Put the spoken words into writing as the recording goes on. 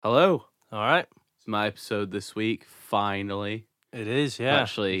Hello. All right. It's my episode this week, finally. It is, I've yeah.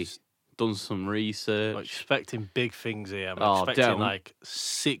 actually done some I'm research. expecting big things here. I'm Oh, expecting don't. like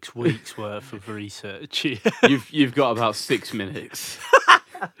 6 weeks worth of research. You've got about 6 minutes.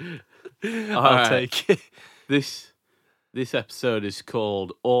 I'll right. take it. This episode is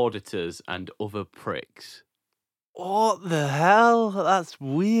called Auditors and Other Pricks. What the hell? That's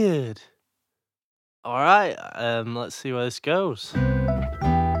weird. All right. Let's see where this goes.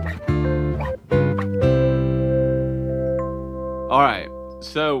 Alright,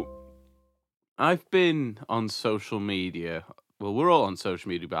 so I've been on social media. Well, we're all on social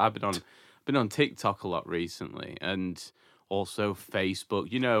media, but I've been on TikTok a lot recently, and also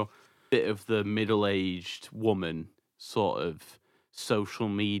Facebook. You know, bit of the middle-aged woman sort of social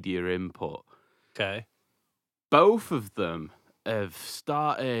media input. Okay. Both of them have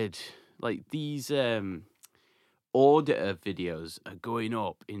started like these auditor videos are going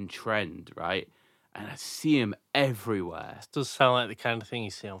up in trend, right? And I see them everywhere. This does sound like the kind of thing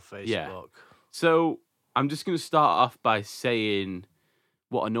you see on Facebook. Yeah. So I'm just going to start off by saying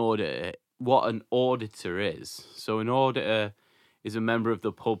what an auditor is. So an auditor is a member of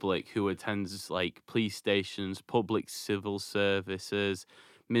the public who attends like police stations, public civil services,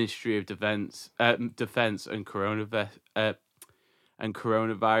 Ministry of Defense, and coronavirus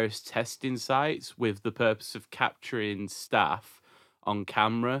testing sites with the purpose of capturing staff on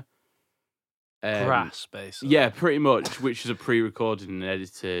camera. Grass, basically. Yeah, pretty much, which is a pre-recorded and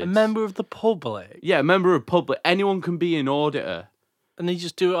edited. A member of the public. Yeah, a member of public. Anyone can be an auditor. And they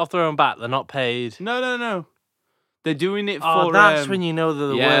just do it off their own back. They're not paid. No. They're doing it for... Oh, that's when you know they're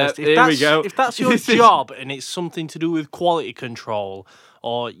the worst. Here we go. If that's your job and it's something to do with quality control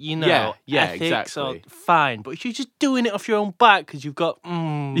or, ethics, exactly. or fine. But if you're just doing it off your own back because you've got...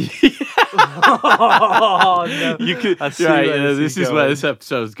 Oh, no. You could, this is where this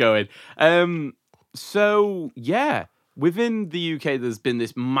episode's going. So, yeah, within the UK, there's been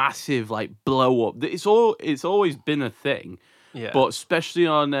this massive, like, blow up. It's always been a thing. Yeah. But especially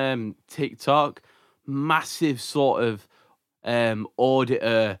on TikTok, massive sort of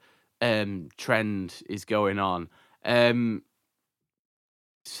auditor trend is going on.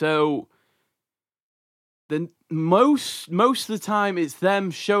 So then most of the time it's them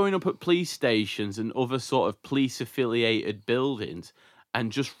showing up at police stations and other sort of police affiliated buildings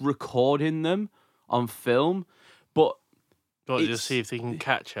and just recording them on film. But just see if they can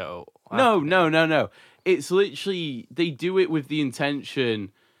catch it. No. It's literally, they do it with the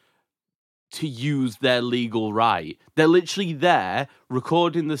intention to use their legal right. They're literally there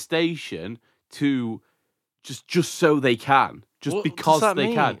recording the station to just so they can. Because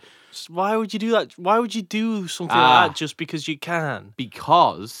they can. Why would you do that? Why would you do something like that just because you can?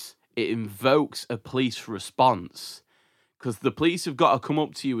 Because it invokes a police response. Because the police have got to come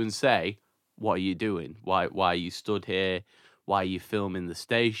up to you and say, what are you doing? Why are you stood here? Why are you filming the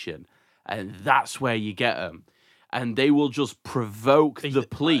station? And that's where you get them. And they will just provoke the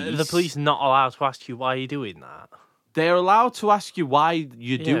police. The police not allowed to ask you why you're doing that. They're allowed to ask you why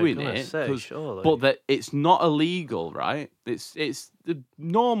you're doing it, surely. but that it's not illegal, right? It's the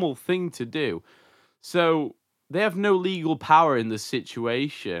normal thing to do. So they have no legal power in the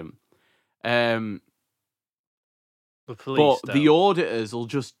situation. The police, but the auditors will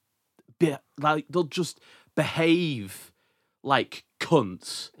just they'll just behave like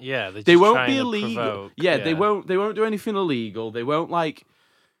cunts. Yeah, they won't be illegal. They won't do anything illegal. They won't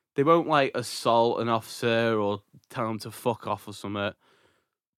assault an officer or tell them to fuck off or something.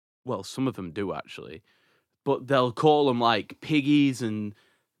 Well, some of them do actually, but they'll call them like piggies, and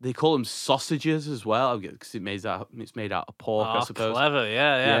they call them sausages as well because it's made out of pork. I suppose. Clever,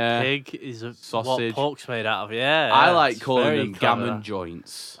 yeah. Pig is a sausage. What pork's made out of. Yeah, I like calling them clever. gammon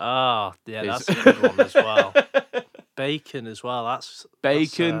joints. Oh, yeah, that's a good one as well. Bacon as well. That's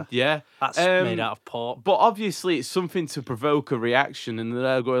bacon. That's made out of pork. But obviously, it's something to provoke a reaction, and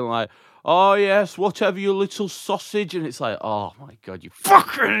they're going like, "Oh yes, whatever, you little sausage," and it's like, "Oh my god, you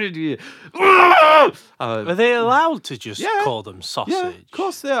fucking idiot!" Are they allowed to just call them sausage? Yeah, of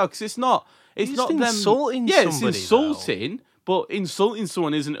course they are, because it's not them insulting. Yeah, somebody, it's insulting. But insulting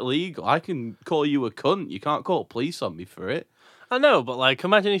someone isn't illegal. I can call you a cunt. You can't call police on me for it. I know, but like,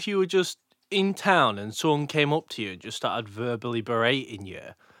 imagine if you were just in town and someone came up to you and just started verbally berating you,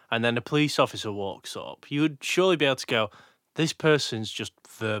 and then a police officer walks up. You would surely be able to go, this person's just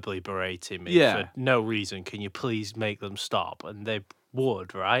verbally berating me for no reason. Can you please make them stop? And they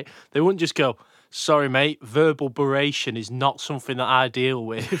would, right? They wouldn't just go, sorry, mate, verbal beration is not something that I deal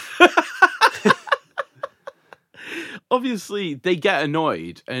with. Obviously, they get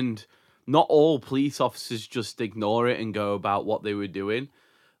annoyed, and not all police officers just ignore it and go about what they were doing.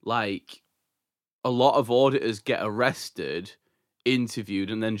 like a lot of auditors get arrested, interviewed,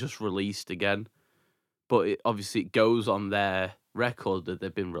 and then just released again. But obviously it goes on their record that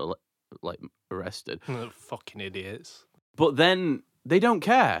they've been arrested. Fucking idiots. But then they don't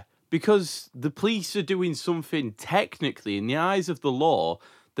care because the police are doing something technically in the eyes of the law.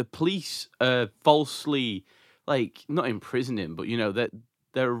 The police are falsely, not imprisoning, but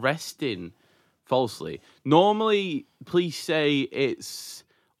they're arresting falsely. Normally, police say it's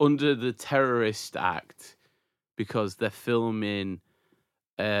under the Terrorist Act because they're filming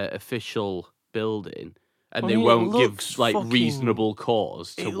official building. And they won't give reasonable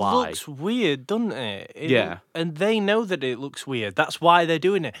cause to why. It looks weird, doesn't it? Yeah. And they know that it looks weird. That's why they're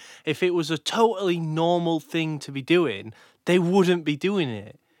doing it. If it was a totally normal thing to be doing, they wouldn't be doing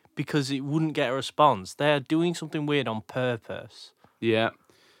it because it wouldn't get a response. They are doing something weird on purpose. Yeah.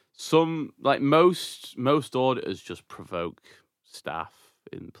 Some most auditors just provoke staff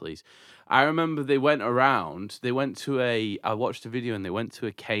in the police. I remember I watched a video and they went to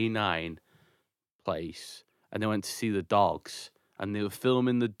a canine place and they went to see the dogs and they were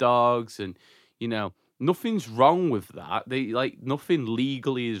filming the dogs and nothing's wrong with that. Nothing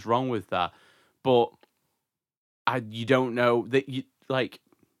legally is wrong with that, but you don't know that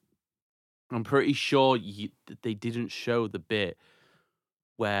I'm pretty sure they didn't show the bit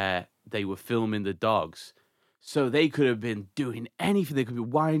where they were filming the dogs. So they could have been doing anything. They could be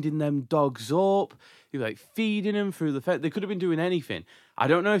winding them dogs up. They were feeding them through the fence. They could have been doing anything. I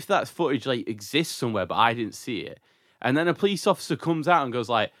don't know if that footage exists somewhere, but I didn't see it. And then a police officer comes out and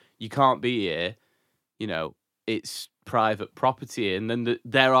goes you can't be here. It's private property. And then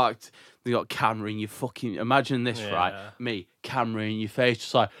they got camera in your fucking... Imagine this, right? Me, camera in your face,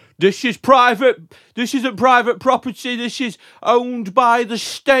 just this is private. This isn't private property. This is owned by the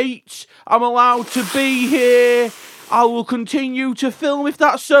state. I'm allowed to be here. I will continue to film if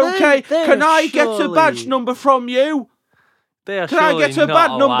that's okay. Can I get a badge number from you? Can I get a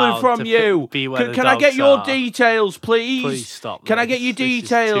badge number from you? Can I get your details, please? Please stop. Can I get your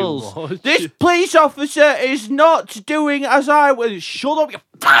details? This police officer is not doing as I was. Shut up, you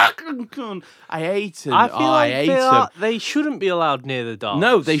fucking cunt. I hate him. I feel like they shouldn't be allowed near the dogs.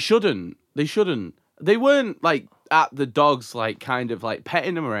 No, they shouldn't. They shouldn't. They weren't at the dogs, kind of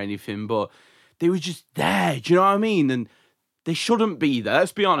petting them or anything, but they were just there. Do you know what I mean? And they shouldn't be there.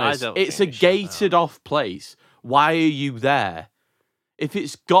 Let's be honest. It's a gated off place. Why are you there? If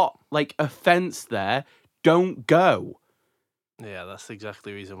it's got a fence there, don't go. Yeah, that's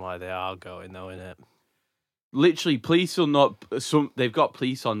exactly the reason why they are going, though, isn't it? Literally, police will not. They've got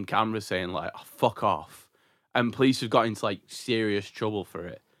police on camera saying oh, fuck off, and police have got into serious trouble for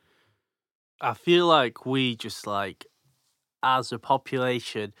it. I feel like we just as a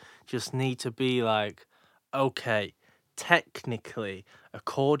population just need to be okay, technically,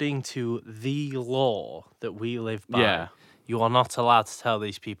 according to the law that we live by, you are not allowed to tell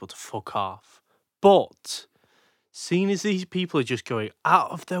these people to fuck off. But seeing as these people are just going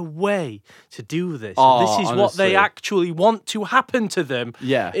out of their way to do this, and this is what they actually want to happen to them.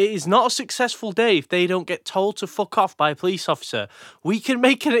 Yeah. It is not a successful day if they don't get told to fuck off by a police officer. We can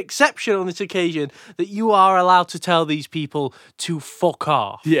make an exception on this occasion that you are allowed to tell these people to fuck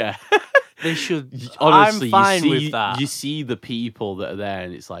off. Yeah. They should. Honestly, I'm fine with that. You see the people that are there,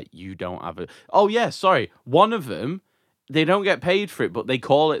 and it's you don't have a. Oh yeah, sorry. One of them, they don't get paid for it, but they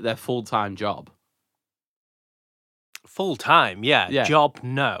call it their full-time job. Full-time, yeah. Job,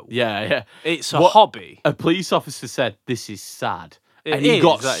 no. Yeah. It's a hobby. A police officer said, "This is sad." And he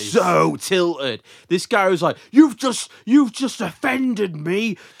got so tilted. This guy was "You've just offended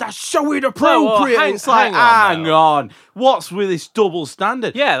me. That's so inappropriate." Hang on. What's with this double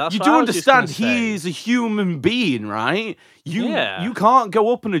standard? Yeah, that's you what do I was understand. just gonna say. He is a human being, right? You can't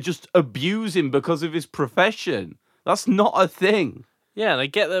go up and just abuse him because of his profession. That's not a thing. Yeah, and I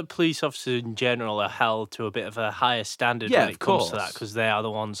get that police officers in general are held to a bit of a higher standard when it comes to that because they are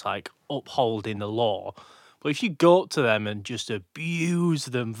the ones upholding the law. But if you go up to them and just abuse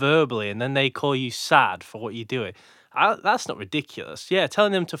them verbally and then they call you sad for what you're doing, that's not ridiculous. Yeah,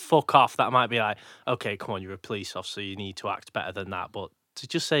 telling them to fuck off, that might be okay, come on, you're a police officer, you need to act better than that. But to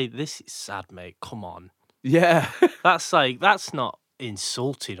just say, this is sad, mate, come on. Yeah. that's not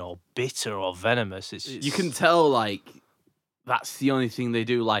insulting or bitter or venomous. It's you can tell, that's the only thing they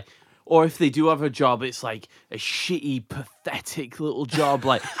do, or if they do have a job, it's a shitty, pathetic little job,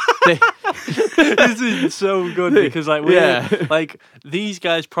 This is so good because these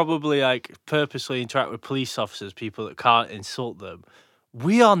guys probably purposely interact with police officers, people that can't insult them.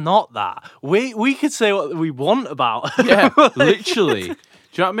 We are not that. We could say what we want about. Yeah, literally.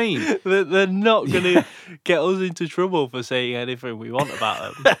 Do you know what I mean? They're not going to get us into trouble for saying anything we want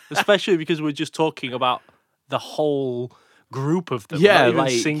about them, especially because we're just talking about the whole group of them. Yeah, not even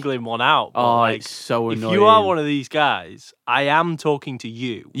like- singling one out. But Oh, like, it's so if annoying. you are one of these guys, I am talking to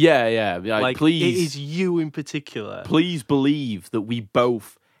you. Yeah. Like, please, it is you in particular. please believe that we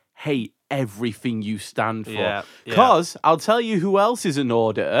both hate everything you stand for. Yeah. Because I'll tell you who else is an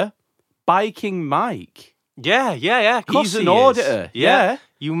auditor. Biking Mike. Yeah. Of course He's an he is. auditor. Yeah.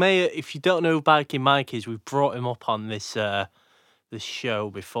 You may, if you don't know who Biking Mike is, we've brought him up on this show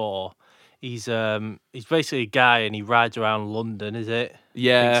before. He's basically a guy and he rides around London, is it? I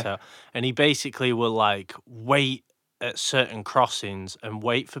Yeah. think so. And he basically will like wait at certain crossings and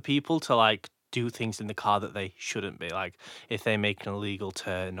wait for people to like do things in the car that they shouldn't be. Like if they make an illegal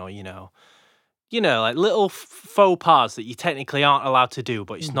turn or like little faux pas that you technically aren't allowed to do,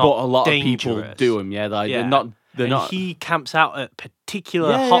 but it's not. But a lot dangerous. of people do them. Yeah. Like, Yeah. They're not. They're And not. he camps out at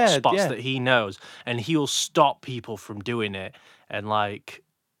particular Yeah, hotspots yeah. that he knows, and he'll stop people from doing it. And like,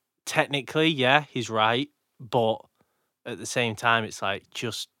 technically, yeah, he's right, but at the same time, it's like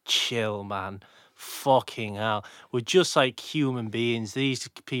just chill, man. Fucking hell, we're just like human beings. These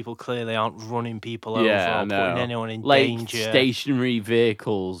people clearly aren't running people over Yeah, I or know. putting anyone in like danger. stationary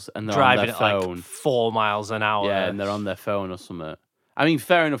vehicles and they're Driving on their at phone. like 4 miles an hour. Yeah, and they're on their phone or something. I mean,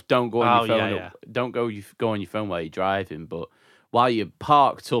 fair enough. Don't go on your Oh, phone. yeah. Don't go on your phone while you're driving. But while you're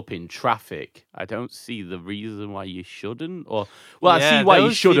parked up in traffic, I don't see the reason why you shouldn't. Or I see why you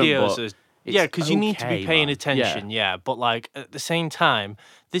those shouldn't. videos But yeah, because you need to be okay, paying man. attention. Yeah, but like at the same time,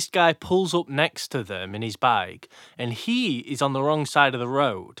 this guy pulls up next to them in his bike, and he is on the wrong side of the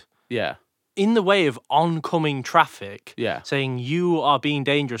road, Yeah, in the way of oncoming traffic. yeah, Saying you are being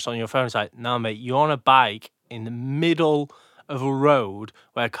dangerous on your phone. It's like, no, mate, you're on a bike in the middle of a road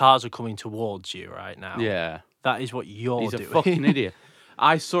where cars are coming towards you right now. yeah. That is what you're He's doing. a fucking idiot.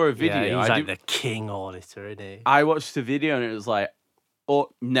 I saw a video. Yeah, he's I like did- the king auditor, isn't he? I watched the video and it was like, oh,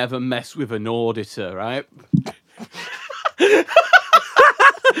 never mess with an auditor, right?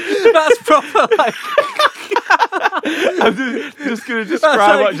 That's proper like. I'm just going to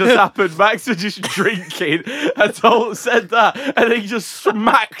describe what just happened. Max was just drinking and said that, and then he just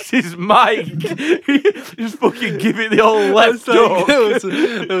smacked his mic. He just fucking give it the old left It's like,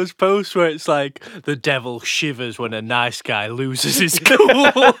 hook. those posts where it's like the devil shivers when a nice guy loses his cool.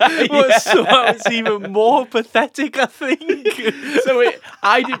 But somehow it's even more pathetic, I think. So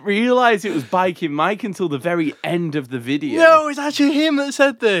I didn't realise it was Biking Mike until the very end of the video. No, it's actually him that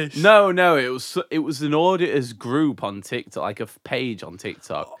said this. No, it was an auditors group on TikTok, like a page on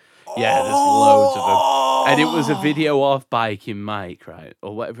TikTok. Yeah, there's loads of them, and it was a video of Biking Mike, right,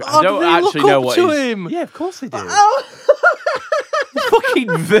 or whatever. I Oh, don't do they actually look know up what to his- him? Yeah, of course they do.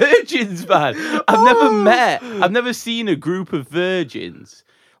 Fucking virgins, man. I've never seen a group of virgins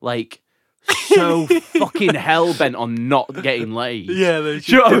like so fucking hell bent on not getting laid. Yeah, they're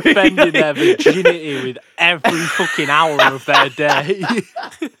Do you know just what I mean? defending their virginity with every fucking hour of their day.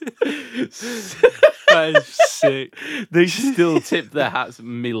 That is sick. They still tip their hats,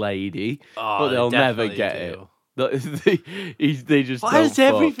 milady, Oh, but they they'll never definitely get do. it. They just Why don't does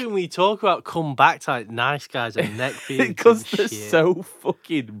everything we talk about come back to like nice guys and neck beards? because and they're shit? so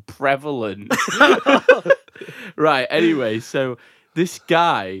fucking prevalent. Right, anyway, so this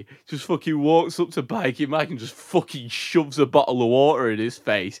guy just fucking walks up to Biking Mike and just fucking shoves a bottle of water in his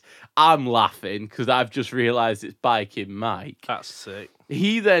face. I'm laughing because I've just realised it's Biking Mike. That's sick.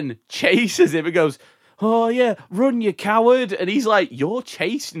 He then chases him and goes, "Oh yeah, run, you coward!" And he's like, "You're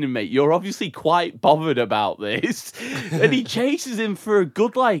chasing him, mate. You're obviously quite bothered about this." And he chases him for a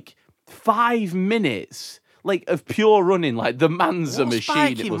good 5 minutes, of pure running. Like the man's a What's machine.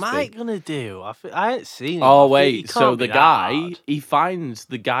 It Biking must Mike be. gonna do? I ain't seen him. Oh I think he wait, so can't be the that guy hard. he finds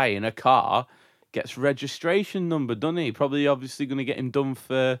the guy in a car, gets registration number, doesn't he? Probably obviously going to get him done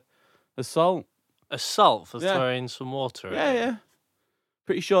for assault. Assault for Yeah. throwing some water at him. Yeah.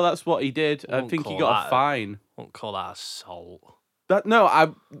 Pretty sure that's what he did. I Wouldn't think he call got a that- fine. Won't call that assault. There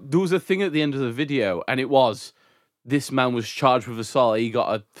was a thing at the end of the video, and it was this man was charged with assault. He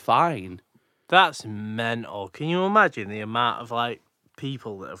got a fine. That's mental. Can you imagine the amount of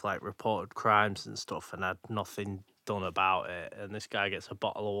people that have reported crimes and stuff and had nothing done about it, and this guy gets a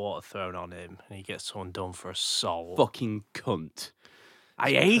bottle of water thrown on him and he gets someone done for assault? Fucking cunt.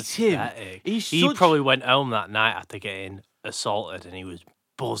 I hate him. Pathetic. He's He such- probably went home that night after getting assaulted and he was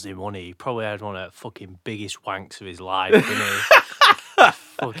buzzing money. He probably had one of the fucking biggest wanks of his life, didn't he?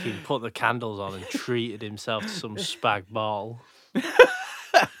 Fucking put the candles on and treated himself to some spag ball.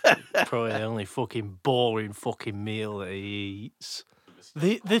 Probably the only fucking boring fucking meal that he eats.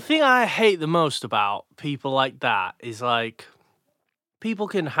 The thing I hate the most about people like that is people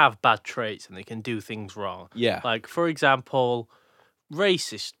can have bad traits and they can do things wrong. Yeah. Like, for example,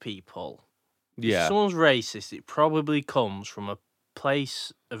 racist people. Yeah. If someone's racist, it probably comes from a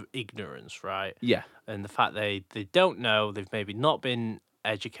place of ignorance, right? Yeah. And the fact they don't know, they've maybe not been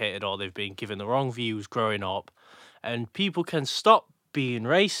educated, or they've been given the wrong views growing up. And people can stop being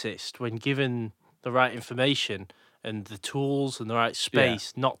racist when given the right information and the tools and the right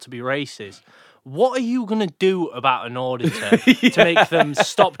space not to be racist. What are you going to do about an auditor to make them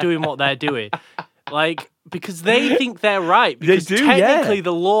stop doing what they're doing? Like, because they think they're right. Because technically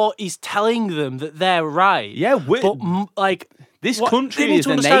the law is telling them that they're right. Yeah, but like, this country is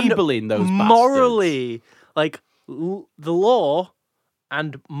enabling those morally, like, the law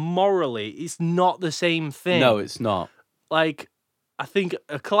and morally is not the same thing. No, it's not. Like, I think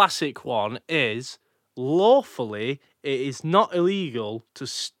a classic one is lawfully it is not illegal to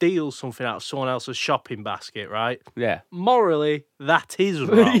steal something out of someone else's shopping basket, right? Yeah. Morally, that is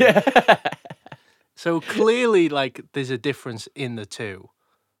wrong. Yeah. So clearly, like, there's a difference in the two.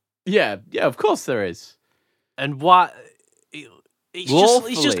 Yeah, of course there is. And what it's just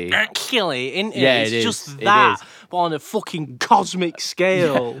Lawfully. actually, isn't it? Yeah, it's it is. just It that, is. but on a fucking cosmic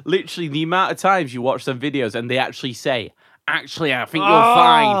scale. Literally, the amount of times you watch some videos and they actually say, "Actually, I think you're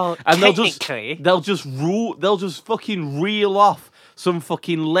fine," and they'll just fucking reel off some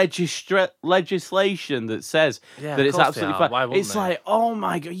fucking legislation that says Yeah, that of it's course absolutely they are. fine. Why wouldn't It's they? like, oh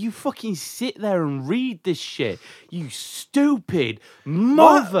my god, you fucking sit there and read this shit, you stupid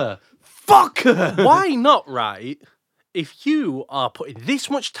motherfucker. Why not, right? If you are putting this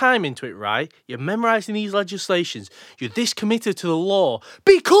much time into it, right, you're memorizing these legislations, you're this committed to the law,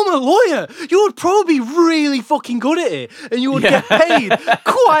 become a lawyer. You would probably be really fucking good at it, and you would get paid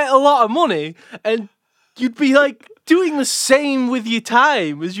quite a lot of money, and you'd be like doing the same with your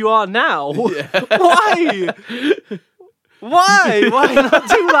time as you are now. Why? Why not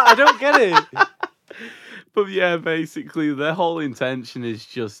do that? I don't get it. But yeah, basically, their whole intention is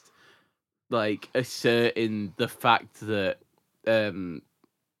just like asserting the fact that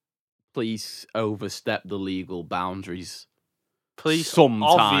police overstep the legal boundaries. Police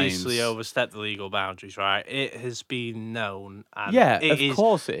Sometimes. obviously overstep the legal boundaries, right? It has been known, and Yeah, it of is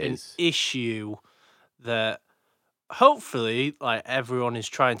course it an is. issue that hopefully, like, everyone is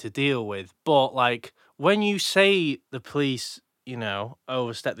trying to deal with. But like, when you say the police, you know,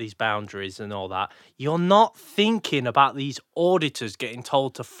 overstep these boundaries and all that, you're not thinking about these auditors getting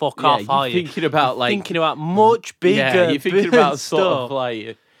told to fuck off, you're are you? thinking about You're thinking about much bigger. you're thinking about stuff. sort of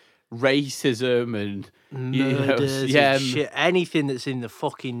like racism and Murders and shit, anything that's in the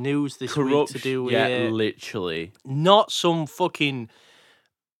fucking news this week to do with it. Literally. Not some fucking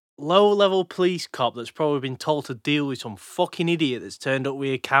low-level police cop that's probably been told to deal with some fucking idiot that's turned up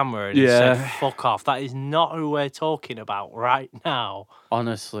with a camera and said, fuck off. That is not who we're talking about right now.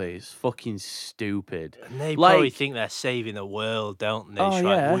 Honestly, it's fucking stupid. And they probably think they're saving the world, don't they? Oh, It's yeah.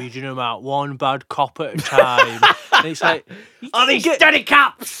 like, what are you doing about one bad cop at a time? And it's like, These dirty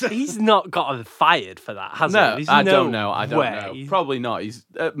cops! he's not gotten fired for that, has he? No, There's I no don't know. I don't know. way. Probably not. He's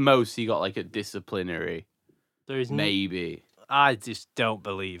at most he got like a disciplinary, There is maybe. I just don't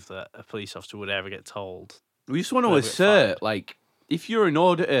believe that a police officer would ever get told. We just want to They'll get assert, fired. like, if you're an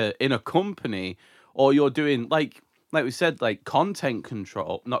auditor in a company or you're doing like we said, like content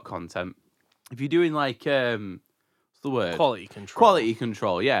control, not content. If you're doing like what's the word? Quality control. Quality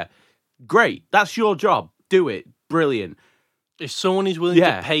control, yeah. Great. That's your job. Do it. Brilliant. If someone is willing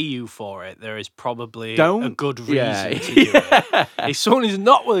to pay you for it, there is probably a good reason to do it. If someone is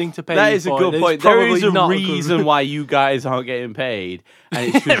not willing to pay That you is a for good it, point. there's There is a probably not reason good why you guys aren't getting paid,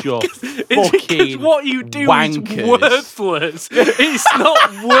 and it's because you're It's because fucking what you do wankers. is worthless. It's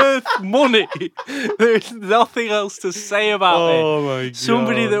not worth money. There's nothing else to say about it. Oh my god!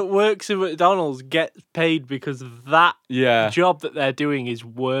 Somebody that works in McDonald's gets paid because that job that they're doing is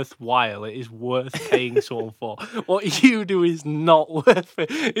worthwhile. It is worth paying someone for. What you do is not worth it.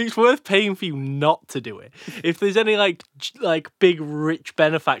 It's worth paying for you not to do it. If there's any like big rich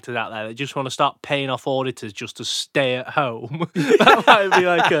benefactors out there that just want to start paying off auditors just to stay at home, that might be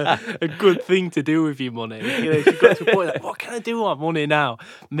like a good thing to do with your money. You know, if you got to a point like, what can I do with my money now?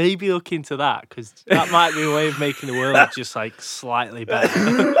 Maybe look into that, because that might be a way of making the world just like slightly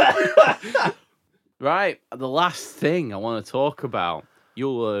better. Right, the last thing I want to talk about,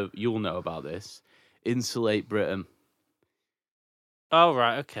 you'll know about this. Insulate Britain. Oh,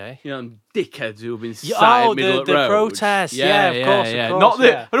 right, okay. You know, dickheads who have been sat in the middle of the roads. protest. Yeah, of course. Not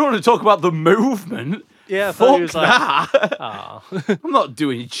I don't want to talk about the movement. Yeah, I thought he Fuck was like, that. oh. I'm not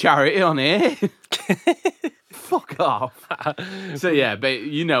doing charity on here. Fuck off. So yeah, but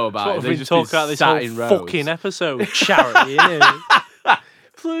you know about That's what it. we've been talking about this sat whole in rows. fucking episode. Charity, innit?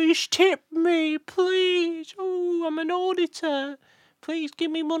 Please tip me, please. Oh, I'm an auditor. Please give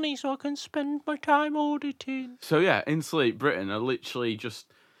me money so I can spend my time auditing. So yeah, Insulate Britain are literally just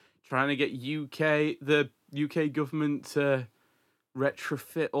trying to get the UK government to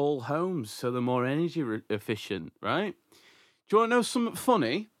retrofit all homes so they're more energy efficient, right? Do you want to know something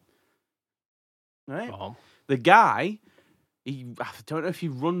funny? Right? Oh. The guy, I don't know if he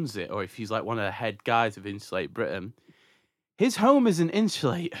runs it or if he's like one of the head guys of Insulate Britain. His home isn't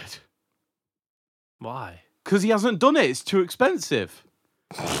insulated. Why? Because he hasn't done it. It's too expensive.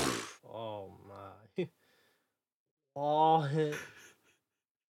 Oh my. Oh.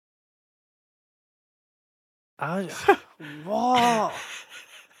 What?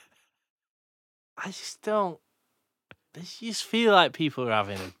 I just don't. I just feel like people are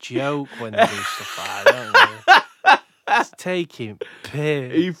having a joke when they do stuff like that, don't they? Just taking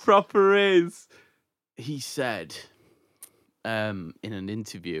piss. He proper is. He said, in an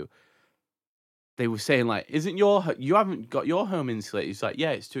interview, they were saying like, you haven't got your home insulated? He's like,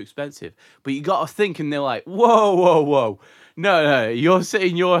 yeah, it's too expensive. But you got to think, and they're like, whoa. No, you're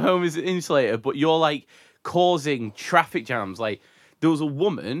saying your home is insulated, but you're like causing traffic jams. Like, there was a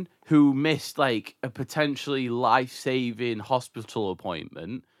woman who missed like a potentially life-saving hospital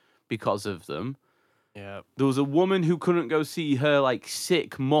appointment because of them. Yeah. There was a woman who couldn't go see her like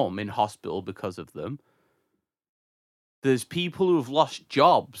sick mum in hospital because of them. There's people who have lost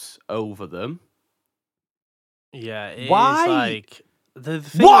jobs over them. Yeah. It Why? Is like the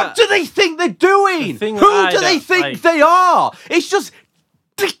thing What do they think they're doing? thing Who that I do they don't think like- they are? It's just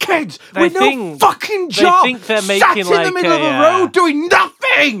dickheads with no fucking they job. think they're sat making, in the like, middle of the a, road doing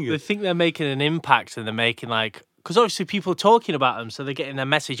nothing. They think they're making an impact, and they're making like, because obviously people are talking about them, so they're getting their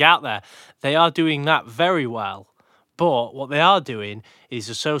message out there. They are doing that very well. But what they are doing is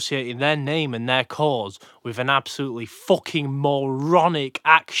associating their name and their cause with an absolutely fucking moronic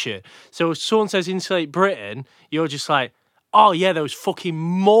action. So if someone says Insulate Britain, you're just like, oh yeah, those fucking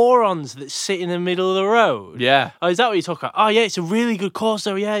morons that sit in the middle of the road. Yeah. Oh, is that what you're talking about? Oh yeah, it's a really good cause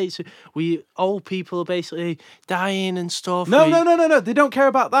though. Yeah, we old people are basically dying and stuff. No. They don't care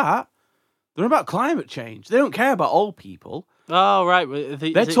about that. They're about climate change. They don't care about old people. Oh right,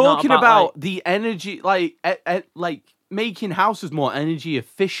 They're talking about the energy, like making houses more energy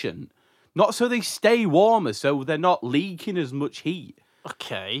efficient, not so they stay warmer, so they're not leaking as much heat.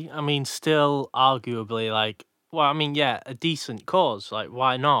 Okay, I mean, still arguably like, well, I mean, yeah, a decent cause. Like,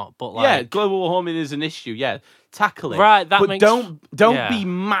 why not? But like, Yeah, global warming is an issue. Yeah, tackle it. Right, that but makes- don't yeah. be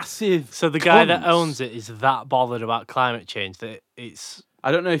massive. So the guy that cunts. owns it is that bothered about climate change that it's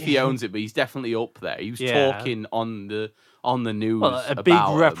I don't know if he owns it, but he's definitely up there. He was Yeah. talking on the news. well a about big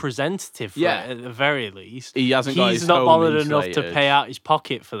him. representative for Yeah. it, at the very least. He hasn't got He's his not home bothered enough to insulated. pay out his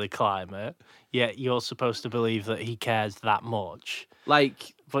pocket for the climate. Yet you're supposed to believe that he cares that much.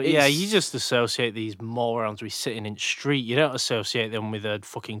 Like, But yeah, it's- you just associate these morons with sitting in the street. You don't associate them with a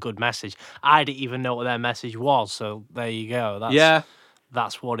fucking good message. I didn't even know what their message was, so there you go.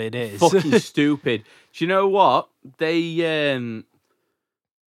 That's what it is. fucking stupid. Do you know what they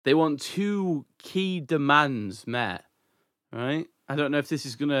want 2 key demands met, right? I don't know if this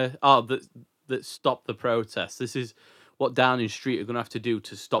is gonna that stop the protest. This is what Downing Street are gonna have to do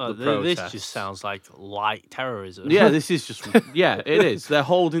to stop Oh, the protest. this just sounds like light terrorism. Yeah, this is just it is. They're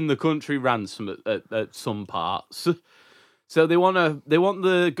holding the country ransom at some parts. So they want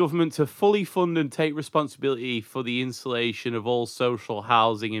the government to fully fund and take responsibility for the installation of all social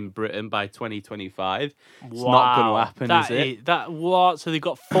housing in Britain by 2025. It's not going to happen, is it? That what? So they've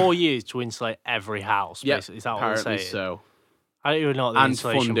got 4 years to insulate every house. Yep, Basically, is that what they're apparently saying? so. I don't even know what the And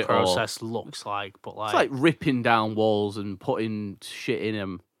insulation fund it all. process looks like, but It's like ripping down walls and putting shit in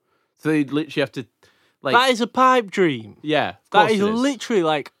them. So they literally have to, like, that is a pipe dream. yeah, of That course is it literally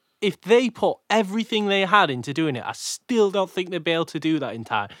like, if they put everything they had into doing it, I still don't think they'd be able to do that in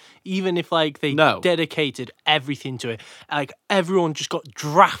time. Even if like they No. dedicated everything to it, like everyone just got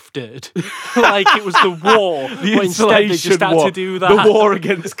drafted, like it was the war, The but instead they just insulation had war, to do that. the war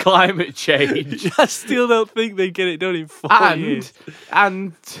against climate change. I still don't think they'd get it done in 4 years.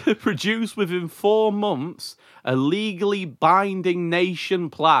 and to produce within 4 months a legally binding nation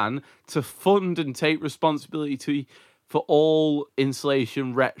plan to fund and take responsibility for all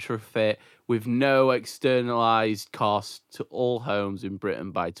insulation retrofit with no externalized cost to all homes in Britain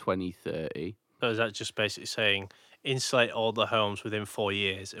by 2030. So is that just basically saying insulate all the homes within 4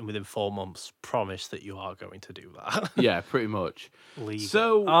 years, and within 4 months promise that you are going to do that? Yeah, pretty much. Legal.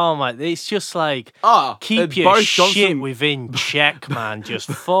 So- oh my, it's just like Ah, keep your Boris shit Johnson- within check, man. Just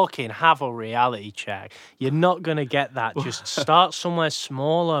fucking have a reality check. You're not gonna get that. Just start somewhere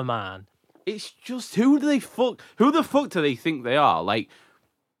smaller, man. It's just who the fuck do they think they are? Like,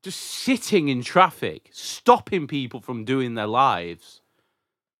 just sitting in traffic, stopping people from doing their lives.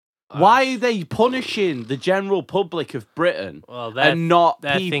 Why are they punishing the general public of Britain and not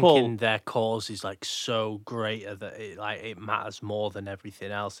they're people? thinking their cause is like so greater that it matters more than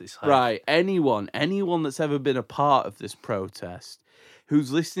everything else. It's like, Right, anyone that's ever been a part of this protest,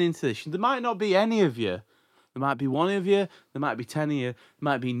 who's listening to this, there might not be any of you. There might be one of you, there might be 10 of you, there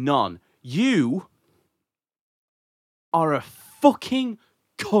might be none. You are a fucking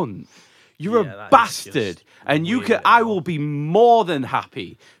cunt. You're Yeah, a that is bastard. just And you weird can as I hell. will be more than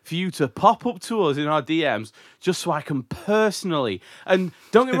happy for you to pop up to us in our DMs just so I can personally, and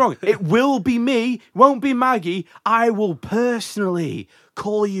don't get me wrong, it will be me, won't be Maggie. I will personally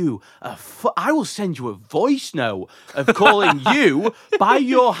call you I will send you a voice note of calling you by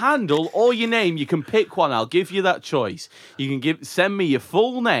your handle or your name. You can pick one. I'll give you that choice. You can send me your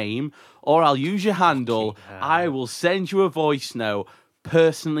full name or I'll use your handle. I will send you a voice note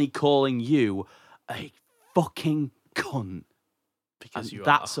personally calling you a fucking cunt. because you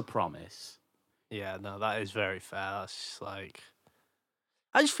That's are. a promise. Yeah, no, that is very fair. That's just like,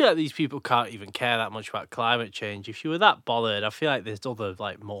 I just feel like these people can't even care that much about climate change. If you were that bothered, I feel like there's other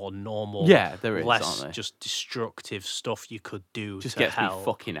like more normal, Yeah, there is, less aren't there? just destructive stuff you could do Just to gets help. me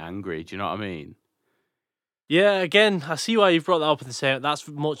fucking angry. Do you know what I mean? Yeah, again, I see why you've brought that up at the same. That's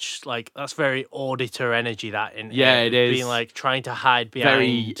very auditor energy. That in Yeah, it is. being like trying to hide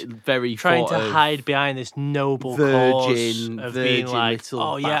Very, behind, very trying to thought of hide behind this noble cause of being like, little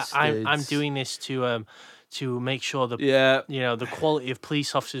oh yeah, I'm bastards. doing this to make sure the Yeah. the quality of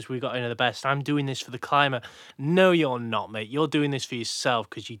police officers we got in are the best. I'm doing this for the climate. No, you're not, mate. You're doing this for yourself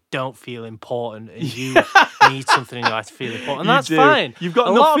because you don't feel important and you need something in your life to feel important. And You that's do. fine. You've got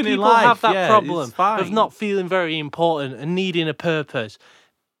a lot of nothing in people life. have that Yeah, it's problem of fine. not feeling very important and needing a purpose.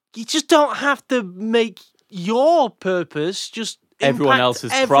 You just don't have to make your purpose just Everyone impact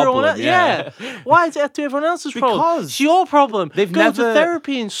else's everyone problem, else. yeah. Why is it have to be everyone else's problem? Because It's your problem. they've Go to never-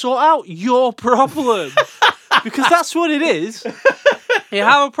 therapy and sort out your problem. Because that's what it is. You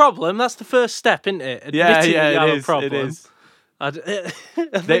have a problem. That's the first step, isn't it? Admitting Yeah, that you have it a is. problem. It is. I think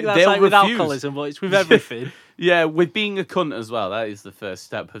that's they'll like with refuse. alcoholism, but it's with everything. Yeah, with being a cunt as well. That is the first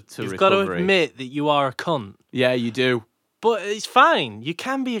step to You've got recovery. to admit that you are a cunt. Yeah, you do. But it's fine. You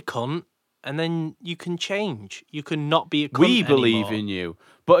can be a cunt, and then you can change. You can not be a cunt We believe anymore. in you.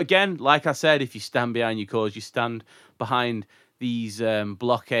 But again, like I said, if you stand behind your cause, you stand behind these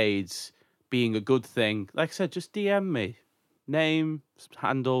blockades being a good thing. Like I said, just DM me. Name,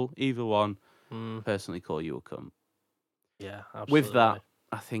 handle, either one. Personally call you a cunt. Yeah, absolutely. With that,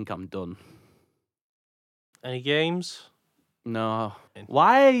 I think I'm done. Any games? No.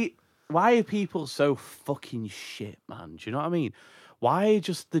 Why are people so fucking shit, man? Do you know what I mean? Why are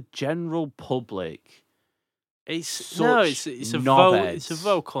just the general public It's such a knobheads? it's a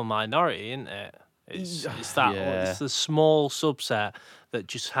vocal minority, isn't it? It's that Yeah. it's the small subset that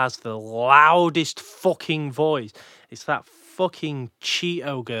just has the loudest fucking voice. It's that fucking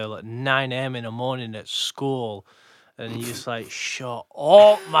Cheeto girl at 9 a.m. in the morning at school. And you're just like, shut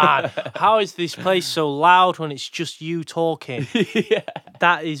up, man. How is this place so loud when it's just you talking? Yeah.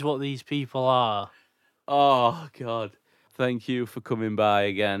 That is what these people are. Oh God. Thank you for coming by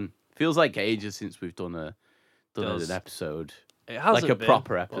again. Feels like ages since we've done an episode. It hasn't Like a been,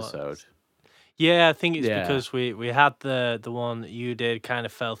 proper but- episode. Yeah, I think it's Yeah. because we had the one that you did kind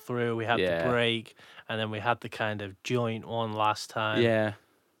of fell through. We had Yeah. the break, and then we had the kind of joint one last time. Yeah.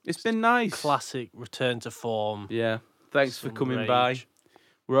 It's been nice. Classic return to form. Yeah. Thanks for Some coming by. rage.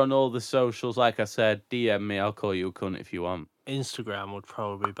 We're on all the socials. Like I said, DM me. I'll call you a cunt if you want. Instagram would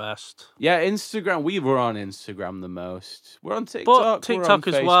probably be best. Yeah, Instagram. We were on Instagram the most. We're on But TikTok. we're on TikTok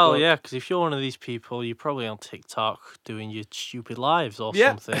as well, Facebook. yeah, because if you're one of these people, you're probably on TikTok doing your stupid lives or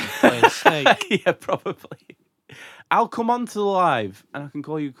Yeah. something, playing Snake. Yeah, probably. I'll come on to the live and I can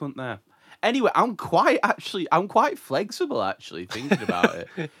call you a cunt there. Anyway, I'm quite flexible actually thinking about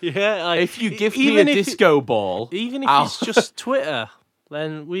it. Yeah, like, If you give even me a if disco ball, even if I'll- it's just Twitter,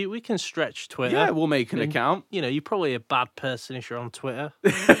 then we can stretch Twitter. yeah, we'll make an And, account. You know, you're probably a bad person if you're on Twitter.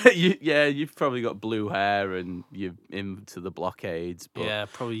 You've probably got blue hair and you're into the blockades. But Yeah,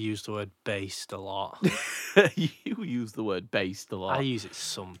 probably use the word based a lot. you use the word based a lot. I use it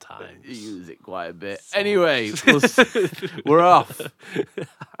sometimes. You use it quite a bit. So- Anyway, we're off.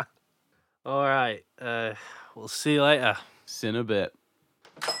 All right. We'll see you later. See you in a bit.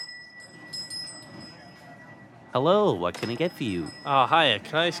 Hello, what can I get for you? Oh, hiya.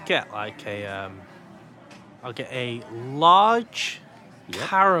 Can I just get like I'll get a large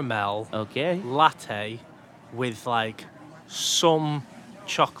caramel Okay. latte with like some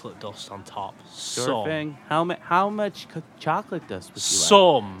chocolate dust on top. Sure Some. thing. How much chocolate dust would you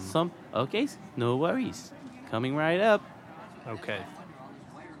Some. like? Some. Okay, no worries. Coming right up. Okay.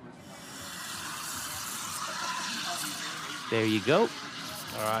 There you go.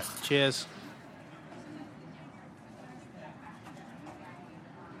 All right. Cheers.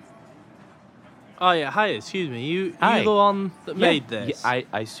 Oh yeah, hi. Excuse me. You Hi. the one that made Yeah, this?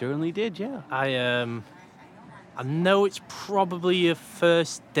 I certainly did. Yeah. I know it's probably your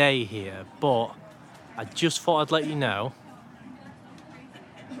first day here, but I just thought I'd let you know.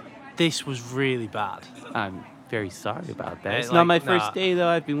 This was really bad. I'm very sorry about that. Hey, It's not my like, first nah. day though.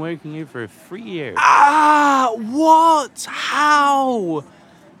 I've been working here for 3 years. Ah, what? How?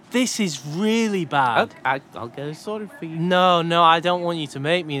 This is really bad. I'll get it sorted for you. No, I don't want you to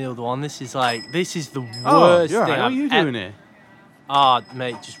make me another one. This is the Oh, worst you're thing. right. What are you doing here? Oh,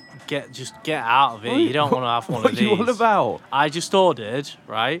 mate, just get out of here. You don't want to have one What of are you these. all about? I just ordered,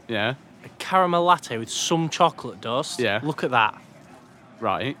 right, Yeah. a caramel latte with some chocolate dust. Yeah. Look at that.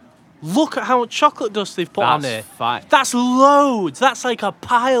 Right. Look at how much chocolate dust they've put on That's here. fine. That's loads. That's like a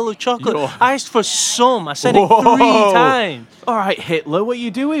pile of chocolate. You're- I asked for some. I said it Whoa. 3 times. All right, Hitler. What are you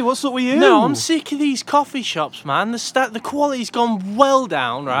doing? What's up with you? No, I'm sick of these coffee shops, man. The quality's gone well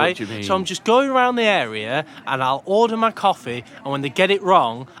down, right? do you mean? So I'm just going around the area and I'll order my coffee, and when they get it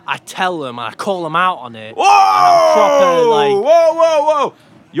wrong, I tell them and I call them out on it. Whoa! I'm proper, like- Whoa!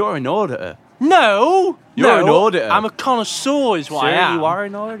 You're an auditor. No, You're an auditor. I'm a connoisseur, is what I Sure, am. you are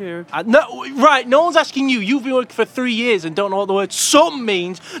an auditor. No, right, no one's asking you. You've been working for 3 years and don't know what the word "some"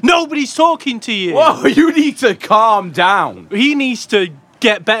 means. Nobody's talking to you. Whoa! You need to calm down. He needs to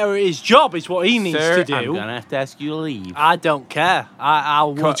get better at his job, is what he needs Sir, to do. I'm gonna have to ask you to leave. I don't care. I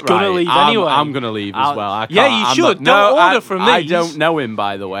was Right, gonna leave anyway. I'm gonna leave as well. I Yeah, can't- you I'm should. not- Don't no, order from I these. don't know him,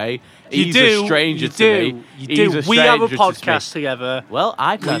 by the way. You He's do. a stranger you to do. me. You He's do. a We have a stranger to me. podcast together. Well,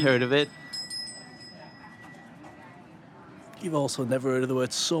 I've not heard of it. You've also never heard of the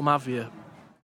word "some," have you?